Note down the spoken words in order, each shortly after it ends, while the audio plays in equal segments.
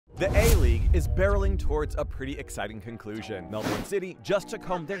The A-League is barreling towards a pretty exciting conclusion. Melbourne City just took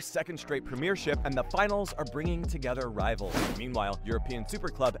home their second straight premiership, and the finals are bringing together rivals. Meanwhile, European super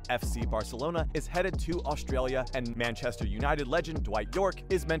club FC Barcelona is headed to Australia, and Manchester United legend Dwight Yorke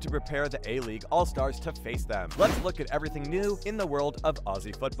is meant to prepare the A-League All-Stars to face them. Let's look at everything new in the world of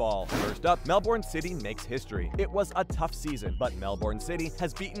Aussie football. First up, Melbourne City makes history. It was a tough season, but Melbourne City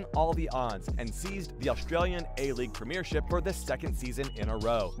has beaten all the odds and seized the Australian A-League Premiership for the second season in a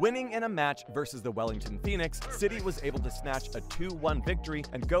row. Winning in a match versus the Wellington Phoenix, City was able to snatch a 2-1 victory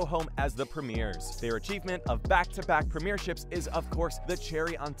and go home as the premiers. Their achievement of back-to-back premierships is, of course, the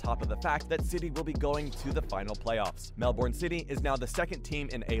cherry on top of the fact that City will be going to the final playoffs. Melbourne City is now the second team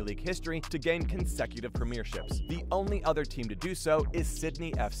in A-League history to gain consecutive premierships. The only other team to do so is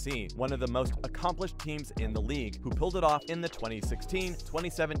Sydney FC, one of the most accomplished teams in the league, who pulled it off in the 2016,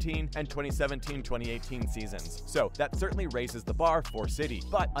 2017, and 2017-2018 seasons. So that certainly raises the bar for City,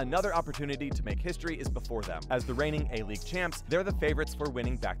 but another opportunity to make history is before them. As the reigning A-League champs, they're the favorites for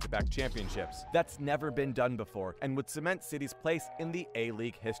winning back-to-back championships. That's never been done before and would cement City's place in the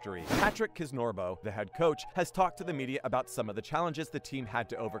A-League history. Patrick Kisnorbo, the head coach, has talked to the media about some of the challenges the team had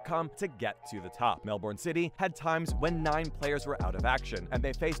to overcome to get to the top. Melbourne City had times when 9 players were out of action, and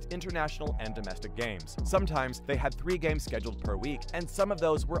they faced international and domestic games. Sometimes they had 3 games scheduled per week, and some of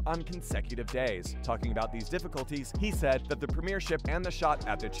those were on consecutive days. Talking about these difficulties, he said that the premiership and the shot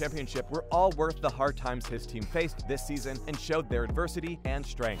at the championship were all worth the hard times his team faced this season and showed their adversity and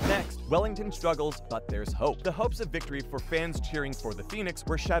strength. Next, Wellington struggles, but there's hope. The hopes of victory for fans cheering for the Phoenix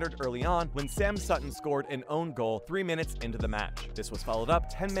were shattered early on when Sam Sutton scored an own goal 3 minutes into the match. This was followed up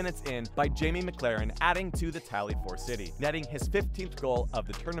 10 minutes in by Jamie Maclaren adding to the tally for City, netting his 15th goal of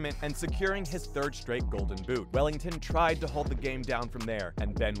the tournament and securing his 3rd straight golden boot. Wellington tried to hold the game down from there,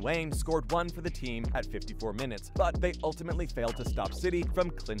 and Ben Waine scored 1 for the team at 54 minutes, but they ultimately failed to stop City from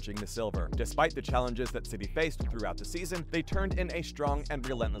clinching the silver. Despite the challenges that City faced throughout the season, they turned in a strong and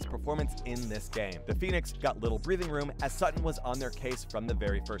relentless performance in this game. The Phoenix got little breathing room as Sutton was on their case from the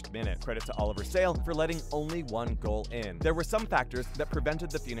very first minute. Credit to Oliver Sale for letting only 1 goal in. There were some factors that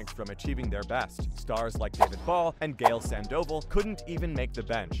prevented the Phoenix from achieving their best. Stars like David Ball and Gail Sandoval couldn't even make the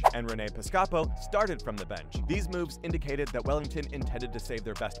bench, and Rene Piscopo started from the bench. These moves indicated that Wellington intended to save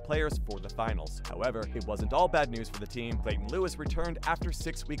their best players for the finals. However, it wasn't all bad news for the team. Clayton Lewis returned after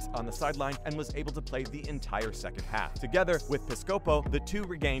 6 weeks on the sideline and was able to play the entire second half. Together with Piscopo, the two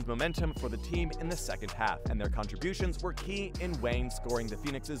regained momentum for the team in the second half, and their contributions were key in Waine scoring the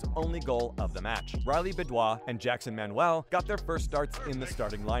Phoenix's only goal of the match. Riley Bedois and Jackson Manuel got their first starts in the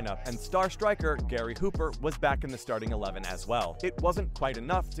starting lineup, and star striker Gary Hooper was back in the starting 11 as well. It wasn't quite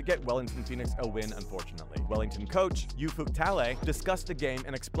enough to get Wellington Phoenix a win, unfortunately. Wellington coach Ufuk Talay discussed the game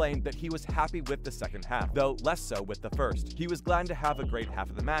and explained that he was happy with the second half, though less so with the first. He was glad to have a great half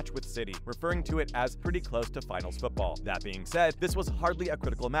of the match with City, referring to it as pretty close to finals football. That being said, this was hardly a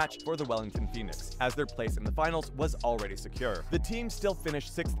critical match for the Wellington Phoenix, as their place in the finals was already secure. The team still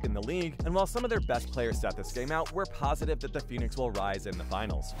finished 6th in the league, and while some of their best players sat this game out, we're positive that the Phoenix will rise in the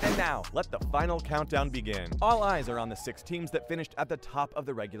finals. And now, let the final countdown begin. All eyes are on the 6 teams that finished at the top of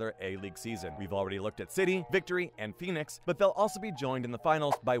the regular A-League season. We've already looked at City, Victory, and Phoenix, but they'll also be joined in the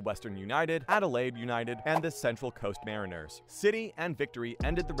finals by Western United, Adelaide United, and the Central Coast Mariners. City and Victory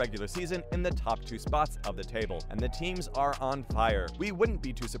ended the regular season in the top 2 spots of the table, and the teams are on fire. We wouldn't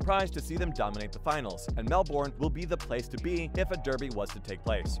be too surprised to see them dominate the finals, and Melbourne will be the place to be if a derby was to take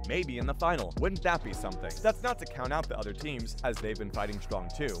place. Maybe in the final. Wouldn't that be something? That's not to count out the other teams, as they've been fighting strong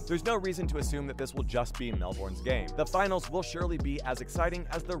too. There's no reason to assume that this will just be Melbourne's game. The finals will surely be as exciting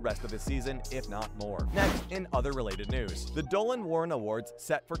as the rest of the season, if not more. Next, in other related news, the Dolan Warren Awards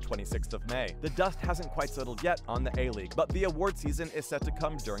set for 26th of May. The dust hasn't quite settled yet on the A-League, but the award season is set to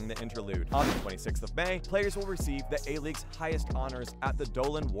come during the interlude. On the 26th of May, players will receive the A-League's highest honors at the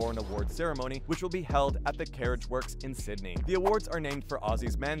Dolan Warren Awards ceremony, which will be held at the Carriage Works in Sydney. The awards are named for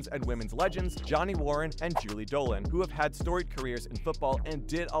Aussie's men's and women's legends, Johnny Warren and Julie Dolan, who have had storied careers in football and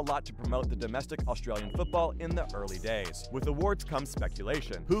did a lot to promote the domestic Australian football in the early days. With awards comes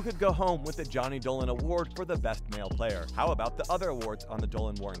speculation. Who could go home with the Johnny Dolan Award for the best male player? How about the other awards on the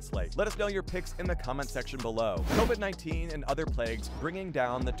Dolan Warren slate? Let us know your picks in the comment section below. COVID-19 and other plagues bringing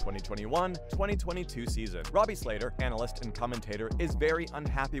down the 2021-2022 season. Robbie Slater, analyst and commentator, is very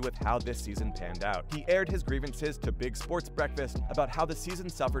unhappy with how this season panned out. He aired his grievances to Big Sports Breakfast about how the season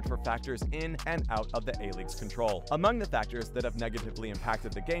suffered for factors in and out of the A-League's control. Among the factors that have negatively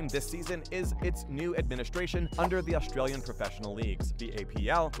impacted the game this season is its new administration under the Australian professional leagues. The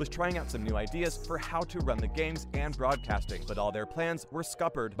APL was trying out some new ideas for how to run the games and broadcasting, but all their plans were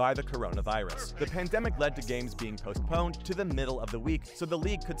scuppered by the coronavirus. The pandemic led to games being postponed to the middle of the week week, so the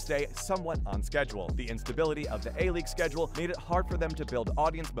league could stay somewhat on schedule. The instability of the A-League schedule made it hard for them to build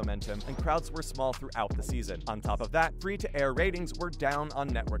audience momentum, and crowds were small throughout the season. On top of that, free-to-air ratings were down on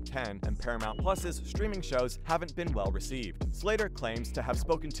Network 10, and Paramount Plus's streaming shows haven't been well received. Slater claims to have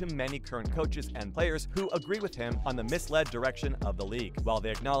spoken to many current coaches and players who agree with him on the misled direction of the league. While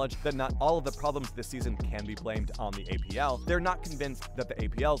they acknowledge that not all of the problems this season can be blamed on the APL, they're not convinced that the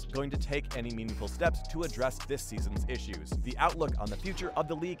APL's going to take any meaningful steps to address this season's issues. The outlook on the future of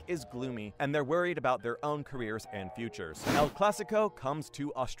the league is gloomy, and they're worried about their own careers and futures. El Clasico comes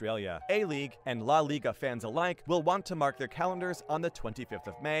to Australia. A-League and La Liga fans alike will want to mark their calendars on the 25th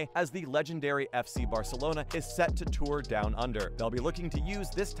of May as the legendary FC Barcelona is set to tour down under. They'll be looking to use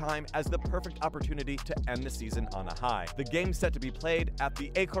this time as the perfect opportunity to end the season on a high. The game's set to be played at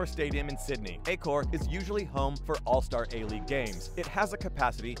the Accor Stadium in Sydney. Accor is usually home for All-Star A-League games. It has a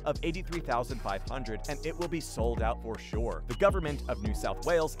capacity of 83,500 and it will be sold out for sure. The government of New South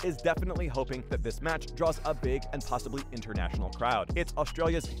Wales is definitely hoping that this match draws a big and possibly international crowd. It's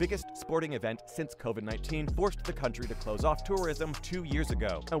Australia's biggest sporting event since COVID-19 forced the country to close off tourism 2 years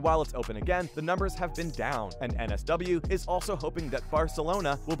ago. And while it's open again, the numbers have been down, and NSW is also hoping that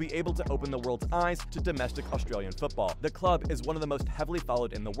Barcelona will be able to open the world's eyes to domestic Australian football. The club is one of the most heavily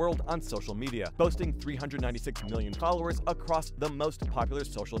followed in the world on social media, boasting 396 million followers across the most popular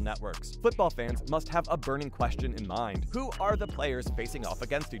social networks. Football fans must have a burning question in mind. Who are the players facing off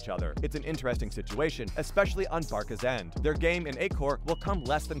against each other? It's an interesting situation, especially on Barca's end. Their game in Accor will come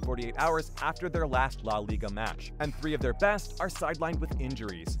less than 48 hours after their last La Liga match, and 3 of their best are sidelined with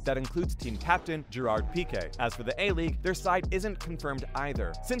injuries. That includes team captain Gerard Piqué. As for the A-League, their side isn't confirmed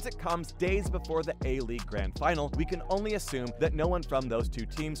either. Since it comes days before the A-League Grand Final, we can only assume that no one from those 2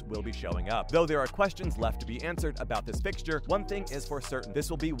 teams will be showing up. Though there are questions left to be answered about this fixture, one thing is for certain: this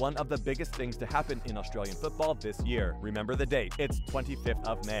will be one of the biggest things to happen in Australian football this year. Remember the date, it's 25th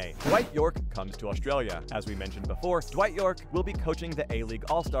of May. Dwight Yorke comes to Australia. As we mentioned before, Dwight Yorke will be coaching the A-League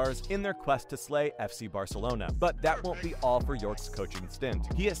All-Stars in their quest to slay FC Barcelona. But that won't be all for Yorke's coaching stint.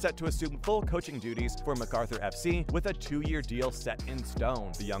 He is set to assume full coaching duties for MacArthur FC with a 2-year deal set in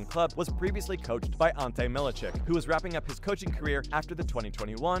stone. The young club was previously coached by Ante Milicic, who was wrapping up his coaching career after the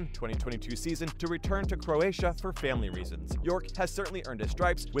 2021-2022 season to return to Croatia for family reasons. Yorke has certainly earned his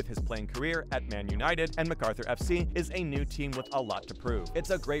stripes with his playing career at Man United, and MacArthur FC is a new team with a lot to prove. It's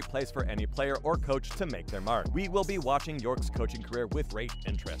a great place for any player or coach to make their mark. We will be watching Yorke's coaching career with great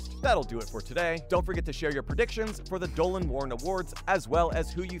interest. That'll do it for today. Don't forget to share your predictions for the Dolan Warren Awards, as well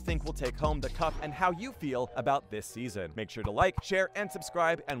as who you think will take home the cup and how you feel about this season. Make sure to like, share, and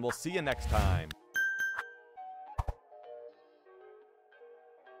subscribe, and we'll see you next time.